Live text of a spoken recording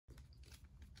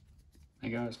Hey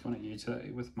guys, coming at you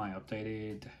today with my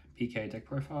updated PK deck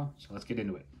profile, so let's get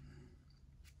into it.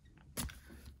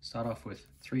 Start off with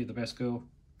 3 of the best girl.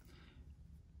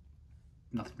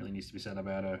 Nothing really needs to be said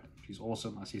about her. She's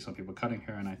awesome. I see some people cutting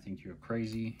her and I think you're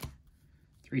crazy.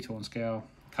 3 Torn Scale.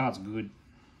 Card's good.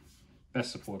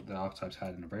 Best support the archetype's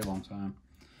had in a very long time.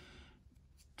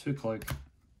 2 Cloak,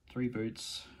 3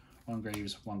 Boots, 1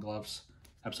 Greaves, 1 Gloves.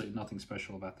 Absolutely nothing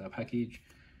special about that package.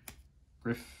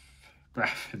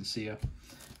 Graf and Seer.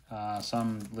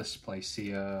 Some lists play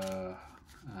Seer,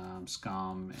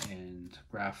 Scum and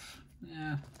Graf.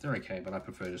 Yeah, they're okay, but I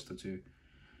prefer just the 2.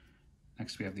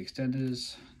 Next we have the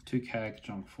extenders, 2 CAG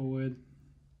jump forward,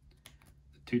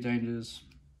 2 dangers,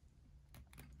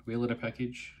 Wheeler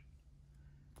package,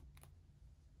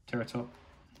 Terratop.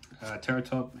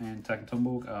 Terratop and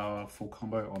Takentumborg are full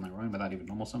combo on their own without even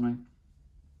normal summoning.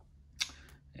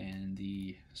 And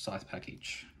the Scythe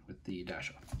package with the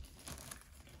Dasher.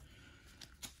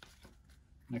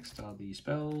 Next are the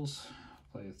spells.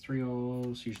 Play 3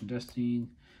 Orbs, Fusion Destiny.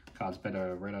 Cards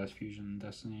better Red Eyes Fusion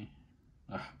Destiny.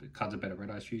 Cards are better Red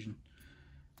Eyes Fusion.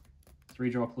 3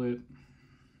 Droplet.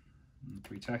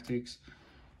 3 Tactics.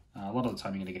 A lot of the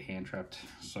time you're going to get hand trapped,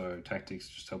 so Tactics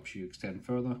just helps you extend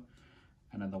further.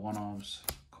 And then the 1-ofs,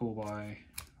 Call By,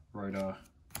 Rhoda,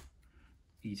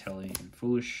 E-Telly, and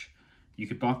Foolish. You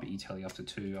could bump E-Telly up to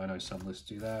 2. I know some lists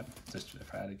do that, just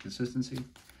for added consistency.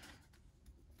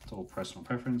 It's all personal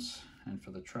preference. And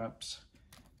for the traps,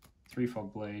 3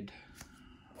 Fogblade,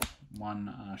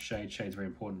 1 Shade. Shade's very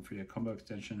important for your combo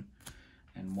extension.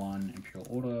 And 1 Imperial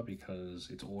Order because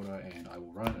it's order and I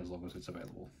will run as long as it's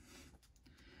available.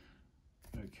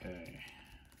 Okay,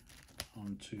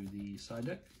 on to the side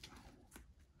deck.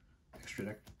 Extra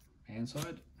deck hand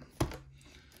side.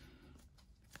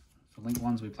 For Link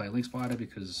 1s we play Link Spider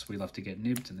because we love to get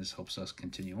nibbed and this helps us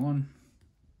continue on.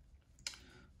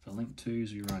 For Link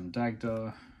 2s we run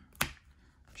Dagda,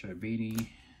 Chobini,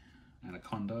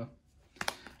 Anaconda.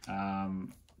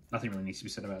 Nothing really needs to be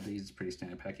said about these, it's a pretty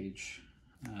standard package.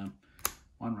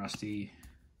 1 Rusty,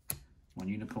 1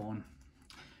 Unicorn.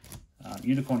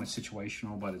 Unicorn is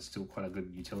situational, but it's still quite a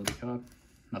good utility card.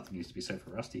 Nothing needs to be said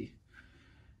for Rusty.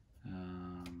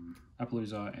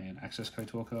 Appaloosa and Access Code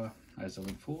Talker as the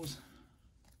Link 4s.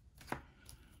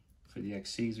 For the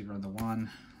XCs, we run the 1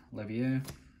 Levier,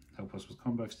 help us with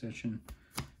combo extension.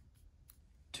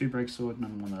 2 Breaksword,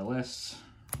 none more no less.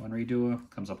 1 Redoer,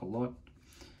 comes up a lot.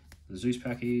 The Zeus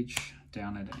package,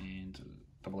 Downed and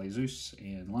AA Zeus.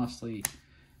 And lastly,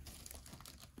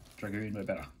 Dragoon, but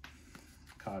better.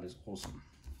 Card is awesome.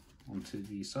 Onto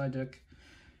the side deck.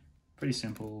 Pretty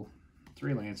simple.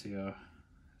 3 Lancia,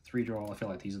 3 Draw. I feel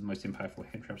like these are the most impactful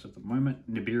hand traps at the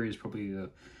moment. Nibiru is probably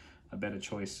a better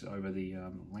choice over the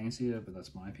Lancia, but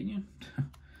that's my opinion.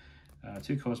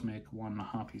 2 Cosmic, 1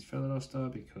 Harpy's Feather Duster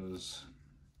because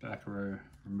back row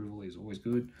removal is always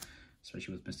good,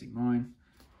 especially with Mystic Mine.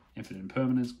 Infinite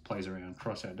Impermanence plays around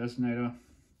Crossout Designator.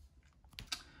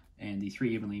 And the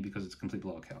 3 Evenly because it's a complete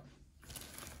blowout card.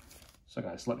 So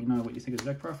guys, let me know what you think of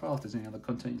the deck profile. If there's any other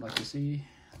content you'd like to see,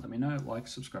 let me know. Like,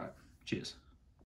 subscribe. Cheers.